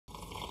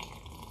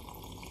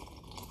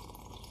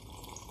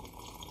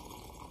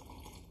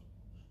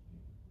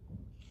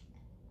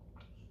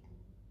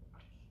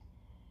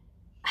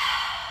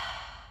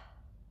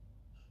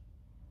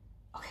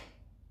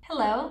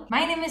Hello,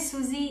 my name is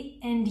Susie,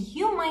 and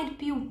you might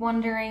be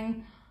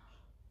wondering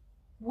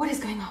what is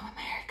going on with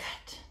my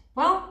haircut.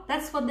 Well,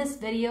 that's what this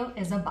video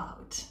is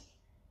about.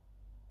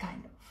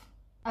 Kind of.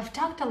 I've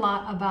talked a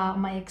lot about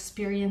my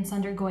experience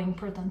undergoing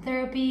proton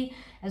therapy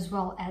as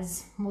well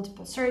as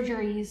multiple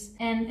surgeries,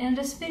 and in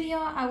this video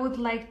I would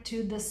like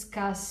to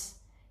discuss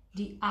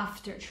the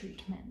after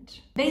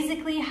treatment.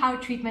 Basically how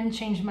treatment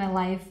changed my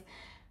life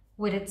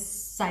with its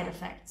side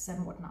effects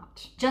and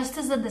whatnot. Just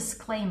as a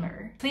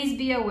disclaimer, please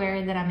be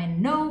aware that I'm in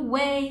no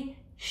way,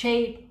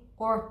 shape,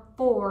 or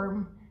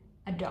form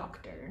a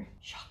doctor.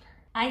 Shocker.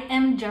 I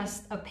am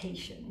just a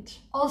patient.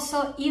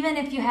 Also, even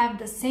if you have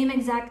the same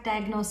exact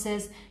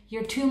diagnosis,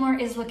 your tumor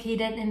is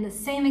located in the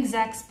same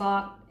exact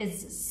spot,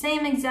 it's the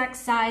same exact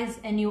size,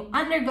 and you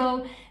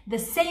undergo the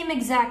same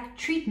exact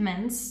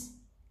treatments,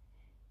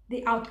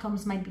 the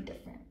outcomes might be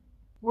different.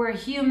 We're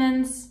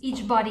humans,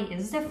 each body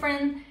is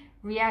different,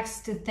 reacts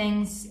to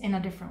things in a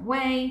different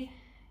way,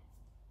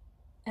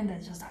 and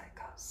that's just how it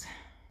goes.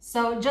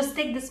 So just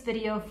take this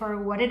video for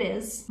what it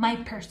is, my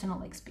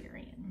personal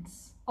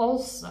experience.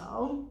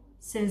 Also,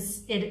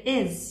 since it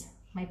is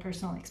my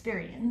personal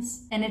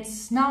experience, and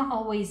it's not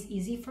always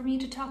easy for me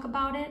to talk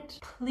about it,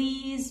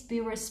 please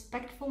be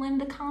respectful in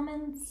the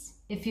comments.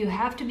 If you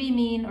have to be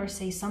mean or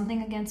say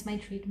something against my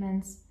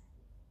treatments,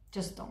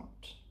 just don't.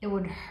 It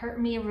would hurt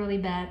me really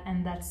bad,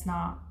 and that's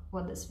not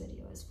what this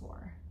video is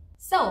for.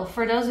 So,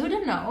 for those who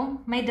don't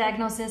know, my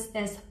diagnosis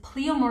is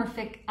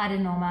pleomorphic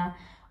adenoma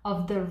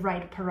of the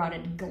right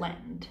parotid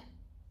gland.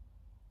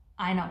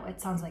 I know, it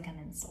sounds like an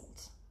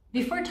insult.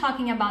 Before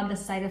talking about the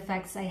side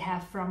effects I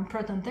have from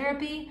proton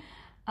therapy,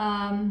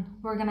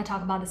 we're gonna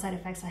talk about the side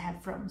effects I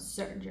have from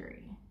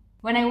surgery.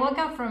 When I woke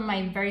up from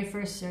my very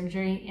first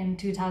surgery in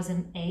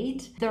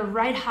 2008, the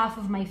right half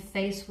of my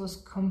face was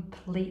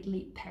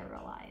completely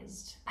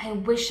paralyzed. I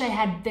wish I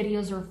had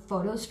videos or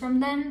photos from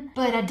them,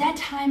 but at that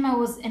time I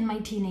was in my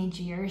teenage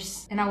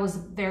years and I was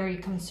very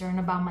concerned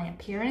about my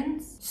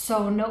appearance,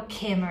 so no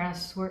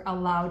cameras were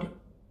allowed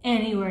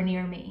anywhere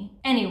near me.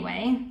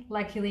 Anyway,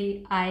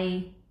 luckily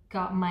I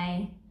got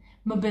my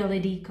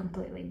mobility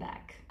completely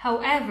back.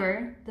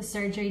 However, the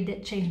surgery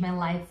did change my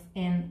life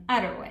in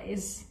other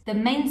ways. The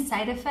main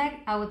side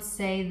effect, I would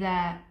say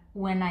that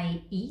when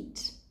I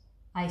eat,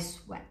 I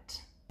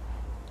sweat.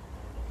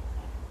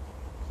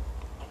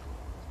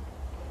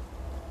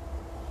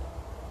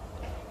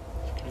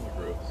 Kind of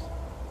gross.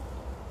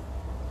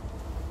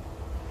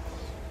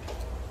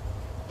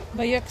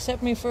 But you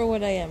accept me for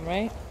what I am,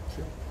 right?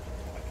 Sure.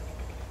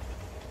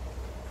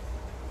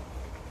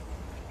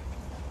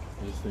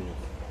 I just think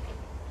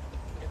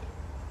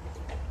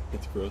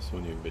it's gross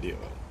when you video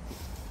it.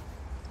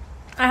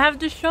 I have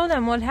to show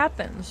them what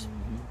happens.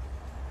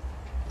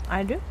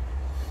 I do.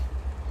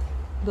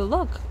 But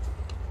look.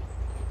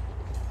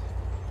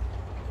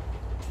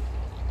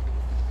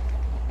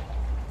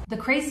 The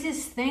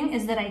craziest thing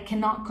is that I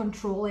cannot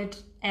control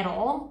it at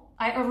all.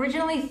 I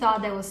originally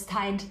thought that was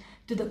tied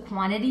to the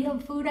quantity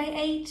of food I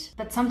ate,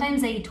 but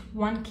sometimes I eat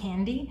one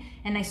candy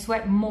and I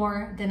sweat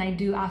more than I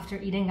do after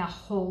eating a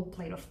whole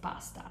plate of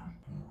pasta.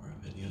 More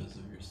videos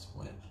of your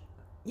sweat.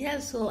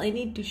 Yes, well, I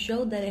need to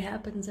show that it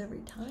happens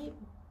every time.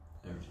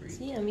 Every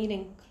See, I'm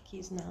eating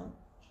cookies now.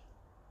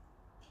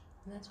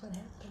 And that's what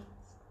happens.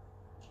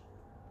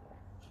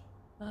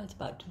 Oh, it's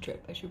about to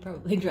drip. I should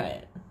probably dry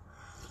it.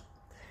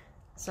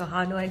 So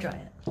how do I dry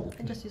it?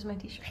 I just use my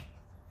t-shirt.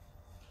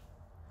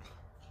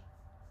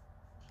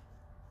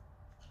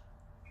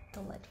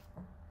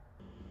 Delightful.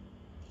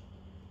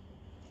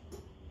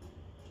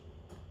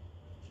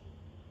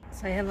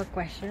 So I have a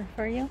question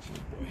for you.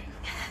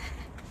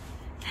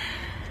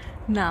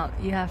 Now,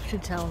 you have to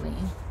tell me.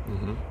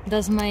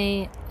 Does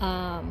my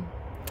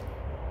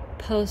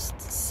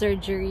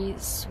post-surgery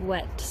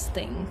sweat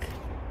stink?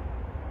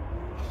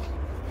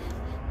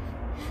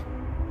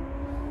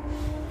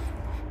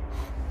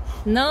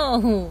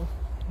 No!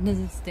 Does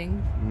it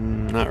stink?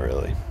 Not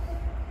really.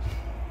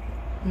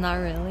 Not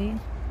really?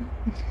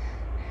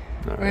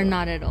 Not Or really.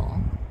 not at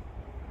all?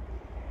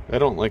 I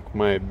don't like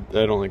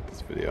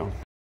this video.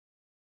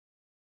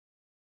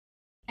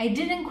 I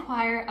did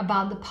inquire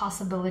about the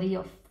possibility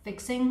of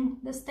fixing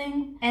this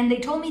thing, and they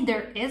told me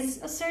there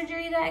is a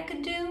surgery that I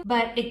could do,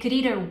 but it could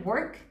either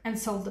work and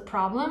solve the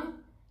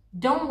problem,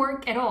 don't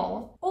work at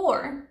all,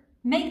 or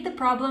make the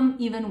problem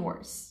even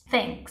worse.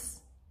 Thanks,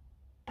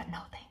 but no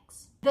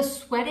thanks. The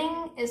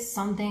sweating is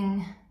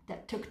something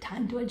that took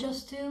time to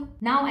adjust to.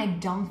 Now I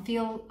don't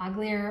feel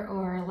uglier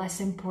or less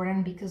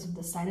important because of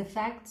the side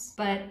effects,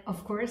 but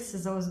of course,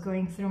 as I was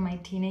going through my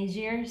teenage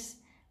years,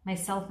 my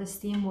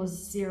self-esteem was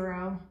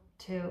 0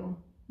 to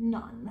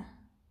none.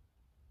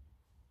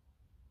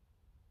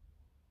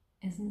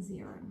 Isn't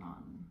 0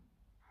 none?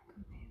 I'm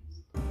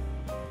confused.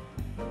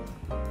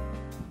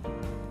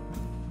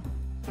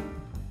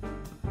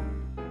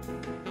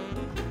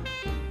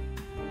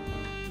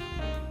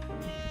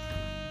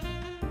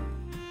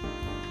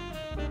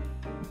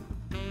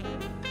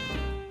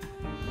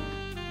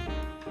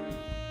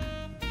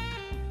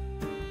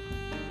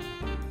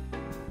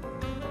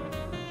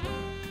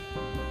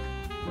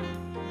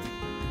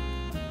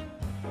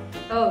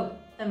 Oh,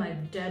 am I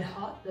dead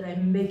hot? Did I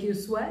make you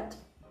sweat?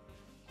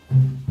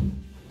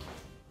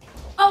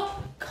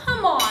 Oh,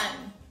 come on!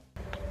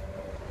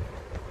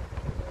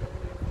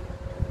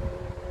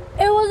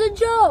 It was a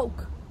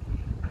joke!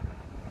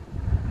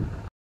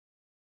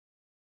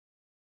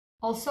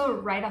 Also,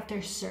 right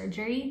after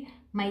surgery,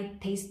 my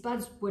taste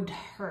buds would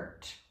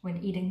hurt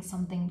when eating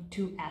something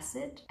too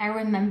acid. I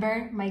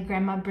remember my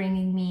grandma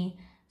bringing me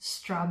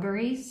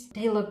strawberries.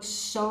 They looked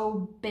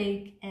so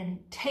big and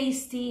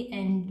tasty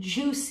and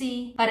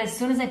juicy, but as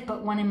soon as I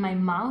put one in my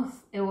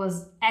mouth, it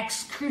was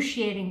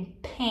excruciating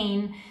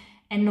pain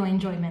and no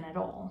enjoyment at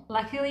all.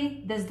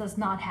 Luckily, this does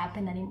not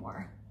happen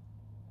anymore.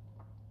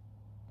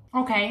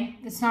 Okay,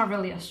 it's not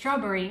really a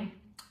strawberry,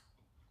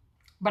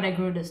 but I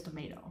grew this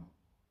tomato.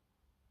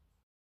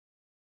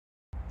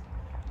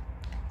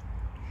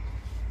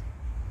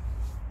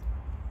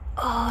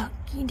 Oh,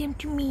 give them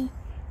to me.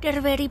 They're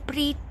very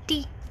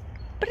pretty.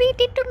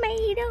 Pretty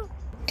tomato.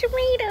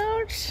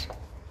 Tomatoes.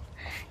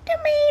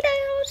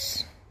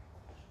 Tomatoes.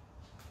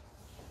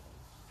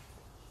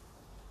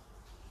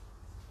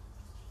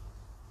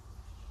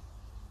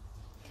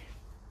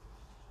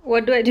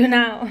 What do I do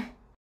now?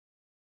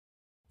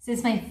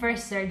 Since my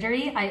first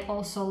surgery, I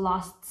also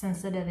lost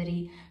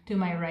sensitivity to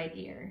my right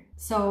ear.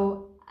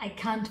 So I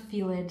can't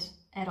feel it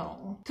at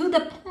all. To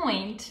the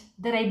point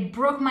that I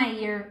broke my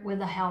ear with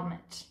a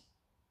helmet.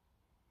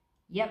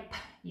 Yep,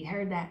 you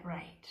heard that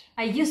right.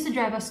 I used to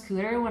drive a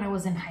scooter when I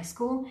was in high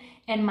school,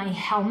 and my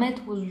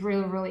helmet was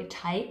really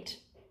tight,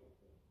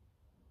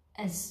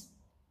 as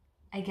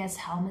I guess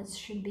helmets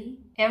should be.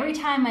 Every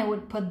time I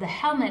would put the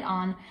helmet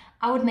on,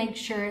 I would make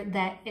sure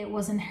that it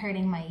wasn't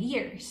hurting my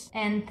ears.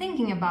 And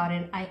thinking about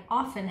it, I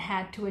often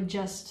had to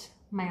adjust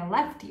my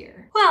left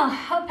ear. Well,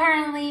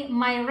 apparently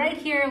my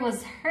right ear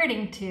was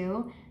hurting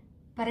too,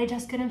 but I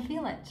just couldn't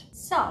feel it.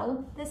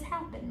 So this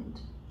happened.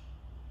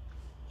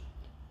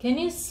 Can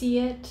you see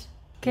it?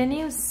 Can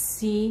you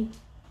see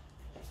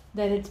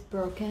that it's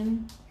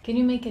broken? Can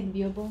you make it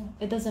viewable?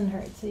 It doesn't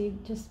hurt, so you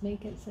just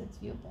make it so it's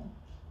viewable.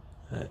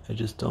 I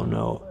just don't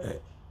know.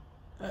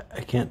 I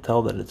can't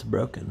tell that it's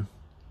broken.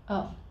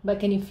 Oh, but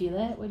can you feel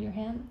it with your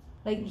hand?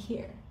 Like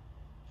here.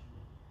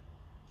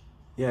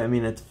 Yeah, I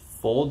mean, it's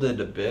folded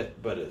a bit,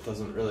 but it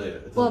doesn't really...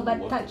 Well,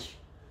 but touch.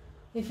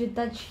 If you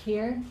touch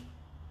here,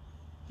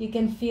 you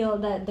can feel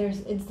that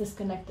it's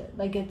disconnected.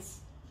 Like it's...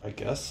 I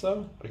guess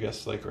so. I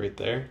guess like right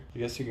there. I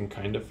guess you can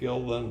kind of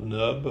feel the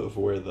nub of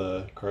where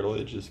the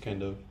cartilage is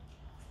kind of...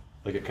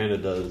 Like it kind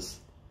of does...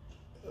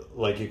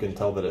 Like you can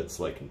tell that it's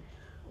like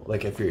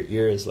if your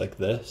ear is like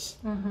this,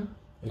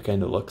 it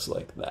kind of looks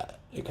like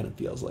that. It kind of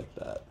feels like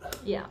that.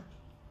 Yeah,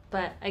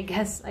 but I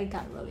guess I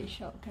got really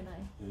shocked, and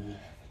I...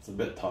 It's a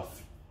bit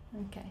tough.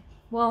 Okay,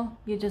 well,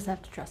 you just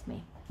have to trust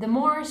me. The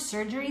more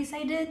surgeries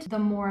I did, the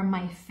more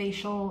my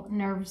facial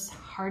nerves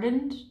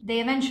hardened. They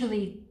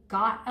eventually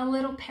got a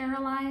little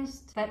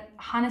paralyzed, but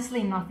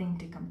honestly, nothing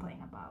to complain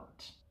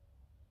about.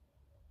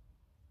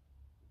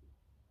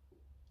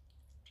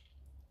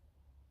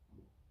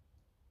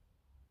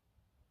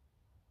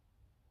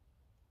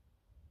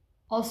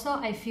 Also,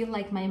 I feel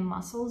like my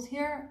muscles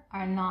here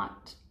are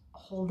not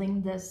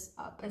holding this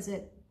up as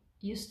it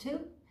used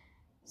to.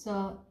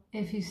 So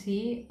if you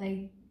see,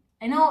 like,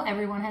 I know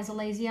everyone has a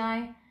lazy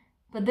eye,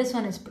 but this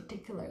one is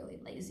particularly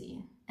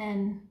lazy.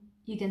 And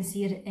you can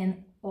see it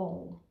in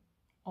all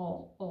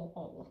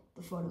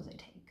the photos I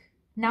take.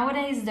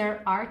 Nowadays,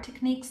 there are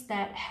techniques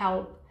that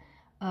help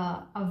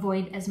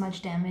avoid as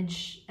much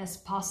damage as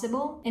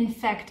possible. In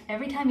fact,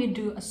 every time you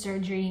do a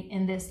surgery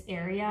in this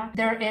area,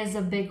 there is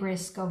a big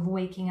risk of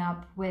waking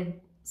up with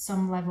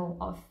some level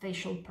of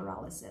facial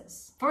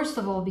paralysis. First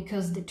of all,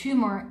 because the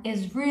tumor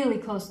is really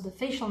close to the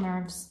facial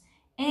nerves,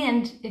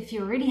 and if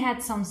you already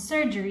had some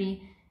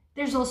surgery,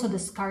 there's also the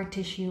scar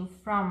tissue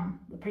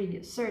from the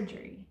previous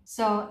surgery.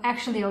 So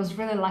actually I was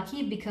really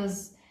lucky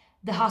because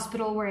the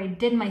hospital where I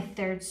did my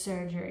third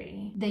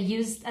surgery, they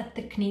used a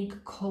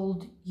technique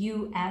called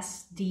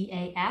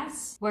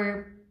USDAS,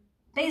 where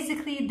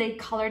basically they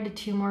colored the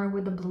tumor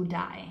with a blue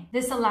dye.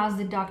 This allows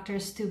the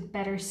doctors to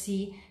better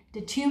see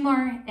the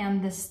tumor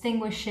and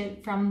distinguish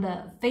it from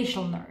the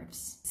facial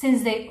nerves,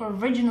 since they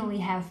originally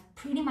have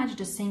pretty much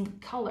the same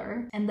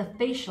color and the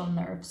facial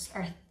nerves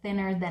are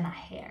thinner than a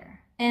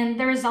hair. And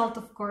the result,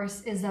 of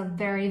course, is a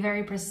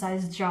very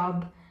precise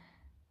job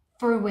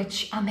for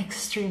which I'm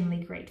extremely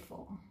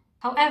grateful.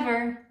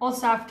 However,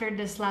 also after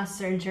this last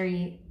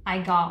surgery,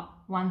 I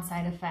got one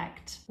side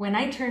effect. When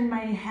I turn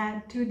my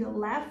head to the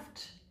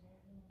left,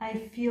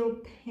 I feel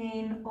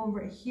pain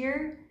over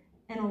here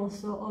and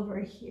also over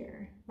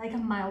here, like a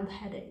mild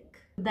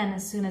headache. Then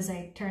as soon as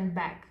I turn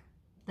back,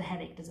 the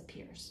headache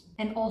disappears.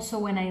 And also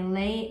when I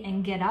lay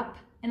and get up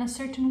in a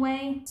certain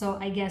way, so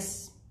I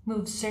guess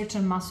move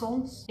certain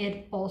muscles,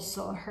 it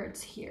also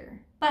hurts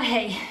here. But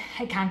hey,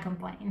 I can't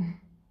complain.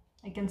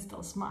 I can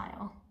still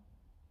smile.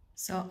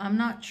 So I'm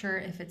not sure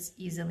if it's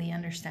easily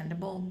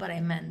understandable, but I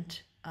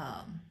meant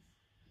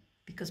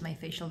because my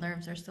facial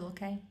nerves are still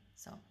okay.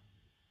 So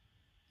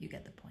you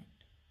get the point.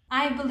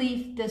 I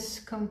believe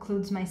this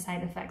concludes my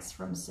side effects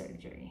from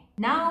surgery.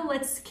 Now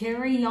let's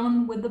carry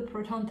on with the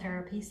proton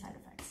therapy side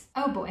effects.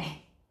 Oh boy,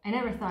 I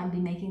never thought I'd be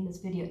making this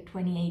video at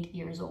 28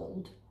 years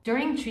old.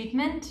 During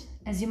treatment,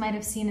 as you might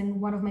have seen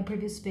in one of my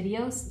previous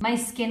videos, my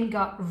skin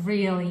got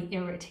really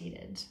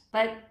irritated.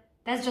 But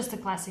that's just a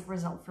classic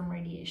result from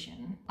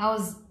radiation. I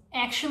was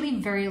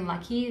actually very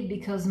lucky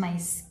because my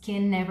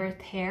skin never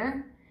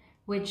tear,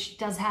 which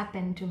does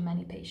happen to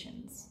many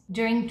patients.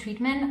 During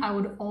treatment, I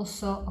would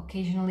also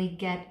occasionally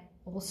get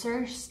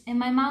ulcers in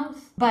my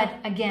mouth. But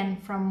again,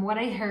 from what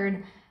I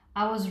heard,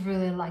 I was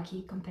really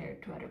lucky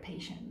compared to other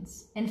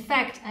patients. In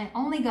fact, I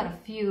only got a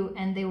few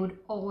and they would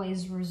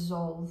always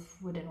resolve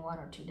within 1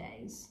 or 2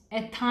 days.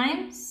 At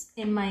times,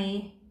 in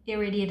my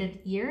irradiated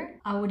ear,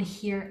 I would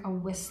hear a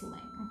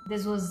whistling.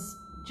 This was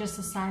just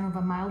a sign of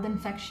a mild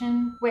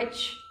infection,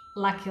 which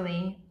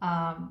luckily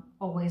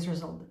always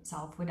resolved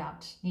itself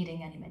without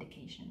needing any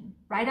medication.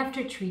 Right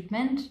after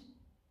treatment,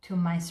 to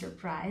my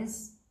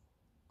surprise,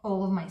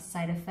 all of my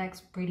side effects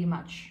pretty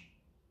much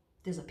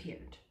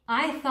disappeared.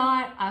 I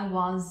thought I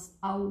was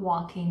a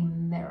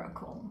walking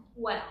miracle.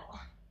 Well,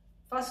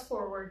 fast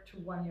forward to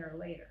 1 year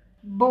later.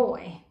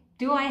 Boy,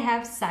 do I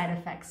have side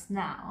effects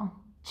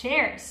now.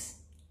 Cheers!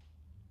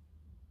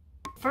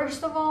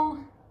 First of all,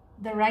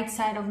 the right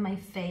side of my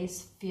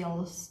face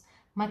feels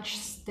much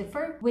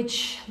stiffer,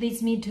 which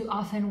leads me to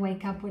often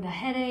wake up with a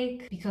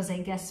headache because I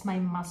guess my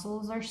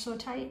muscles are so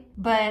tight.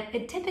 But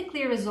it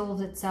typically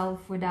resolves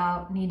itself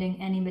without needing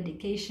any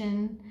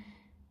medication,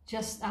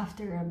 just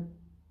after a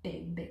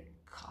big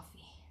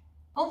coffee.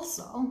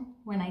 Also,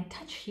 when I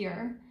touch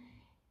here,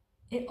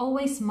 it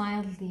always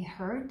mildly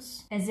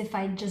hurts, as if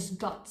I just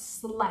got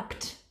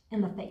slapped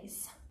in the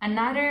face.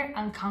 Another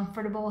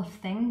uncomfortable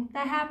thing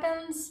that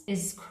happens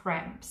is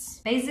cramps.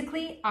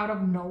 Basically, out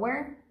of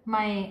nowhere,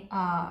 my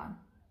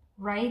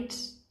right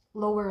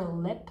lower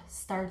lip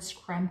starts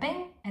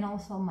cramping, and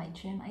also my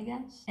chin, I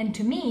guess. And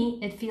to me,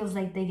 it feels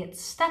like they get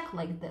stuck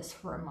like this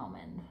for a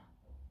moment.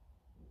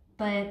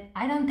 But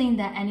I don't think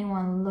that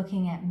anyone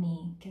looking at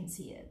me can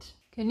see it.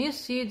 Can you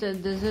see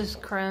that this is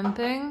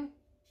cramping?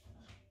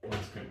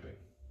 What's cramping?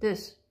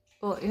 This.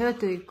 Oh, you have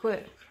to be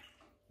quick.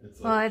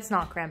 Well, it's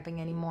not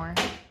cramping anymore.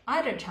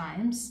 Other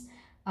times,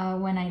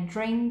 when I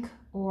drink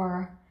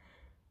or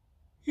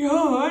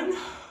yawn,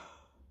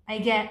 I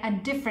get a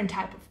different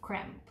type of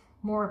cramp,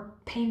 more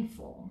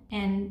painful,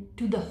 and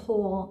to the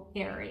whole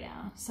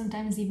area,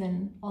 sometimes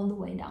even all the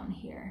way down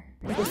here.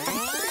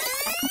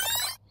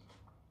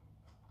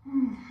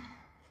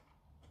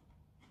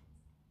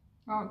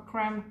 Oh,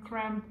 cramp.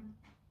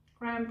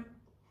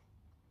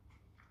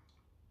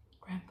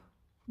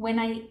 When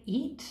I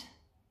eat,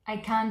 I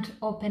can't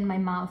open my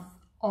mouth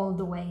all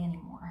the way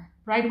anymore.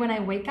 Right when I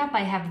wake up,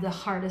 I have the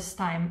hardest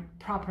time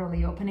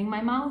properly opening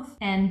my mouth.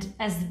 And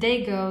as the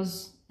day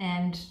goes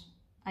and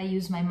I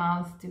use my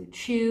mouth to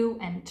chew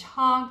and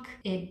talk,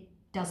 it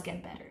does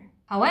get better.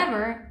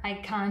 However, I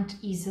can't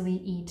easily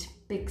eat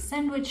big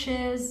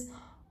sandwiches,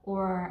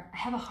 or I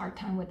have a hard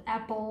time with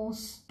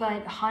apples.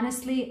 But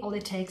honestly, all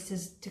it takes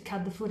is to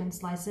cut the food in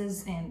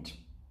slices and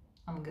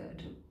I'm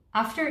good.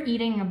 After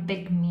eating a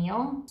big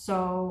meal,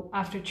 so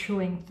after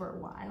chewing for a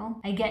while,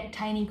 I get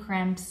tiny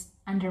cramps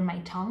under my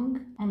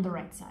tongue on the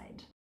right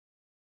side.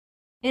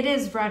 It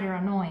is rather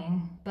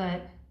annoying,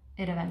 but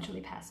it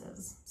eventually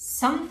passes.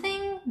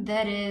 Something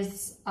that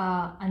is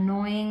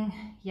annoying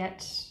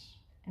yet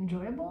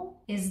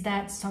enjoyable is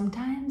that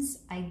sometimes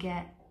I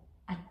get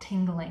a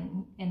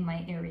tingling in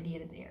my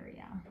irradiated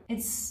area.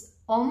 It's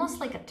almost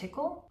like a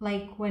tickle,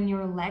 like when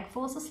your leg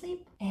falls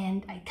asleep,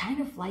 and I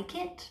kind of like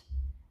it.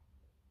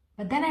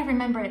 But then I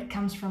remember it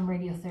comes from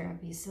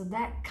radiotherapy, so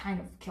that kind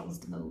of kills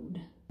the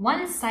mood.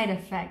 One side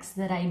effect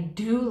that I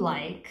do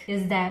like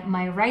is that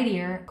my right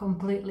ear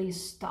completely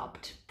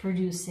stopped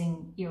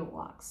producing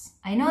earwax.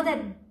 I know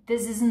that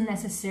this isn't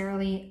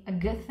necessarily a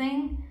good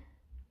thing,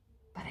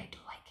 but I do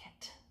like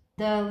it.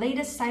 The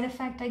latest side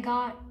effect I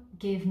got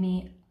gave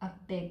me a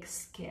big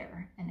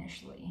scare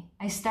initially.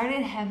 I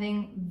started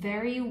having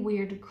very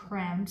weird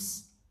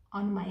cramps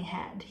on my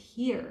head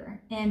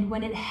here, and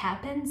when it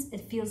happens,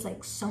 it feels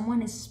like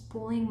someone is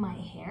pulling my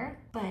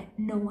hair, but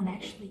no one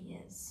actually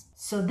is.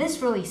 So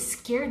this really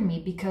scared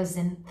me because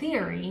in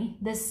theory,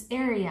 this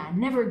area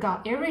never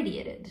got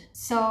irradiated.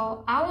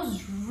 So I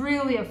was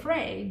really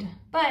afraid,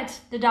 but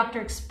the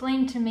doctor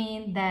explained to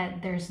me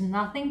that there's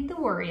nothing to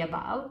worry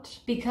about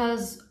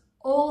because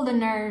all the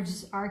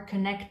nerves are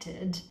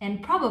connected,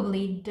 and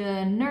probably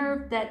the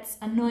nerve that's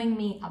annoying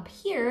me up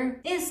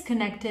here is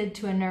connected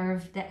to a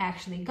nerve that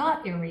actually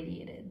got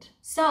irradiated.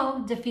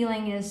 So the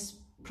feeling is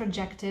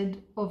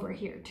projected over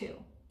here too,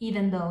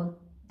 even though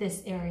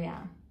this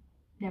area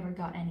never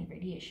got any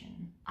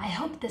radiation. I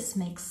hope this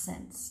makes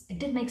sense. It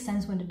did make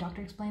sense when the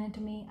doctor explained it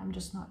to me. I'm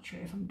just not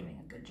sure if I'm doing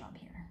a good job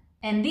here.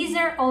 And these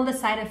are all the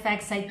side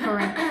effects I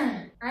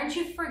currently... Aren't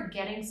you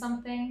forgetting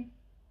something?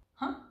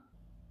 Huh?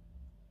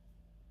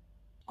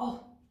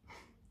 Oh,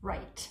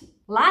 right.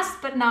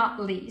 Last but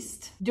not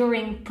least,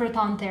 during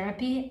proton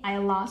therapy, I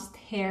lost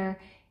hair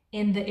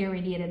in the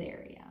irradiated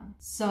area.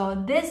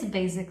 So this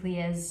basically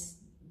is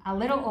a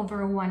little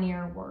over 1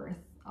 year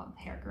worth of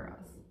hair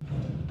growth.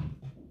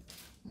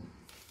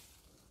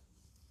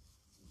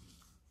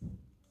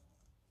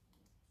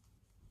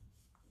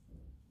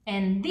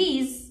 And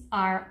these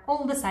are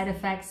all the side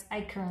effects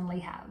I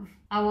currently have.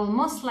 I will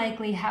most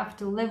likely have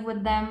to live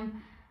with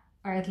them,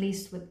 or at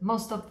least with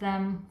most of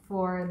them,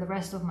 for the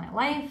rest of my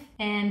life,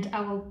 and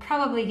I will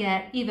probably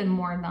get even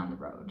more down the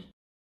road.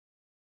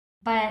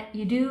 But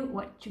you do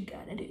what you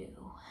gotta do.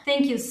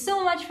 Thank you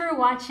so much for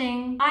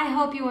watching. I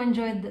hope you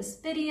enjoyed this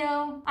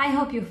video. I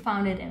hope you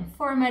found it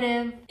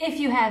informative. If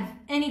you have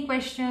any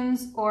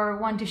questions or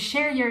want to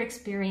share your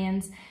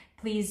experience,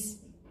 please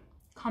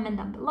comment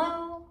down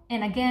below.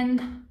 And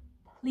again,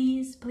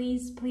 please,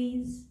 please,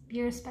 please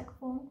be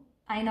respectful.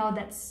 I know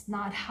that's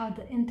not how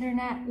the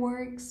internet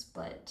works,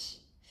 but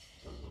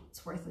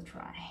it's worth a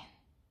try.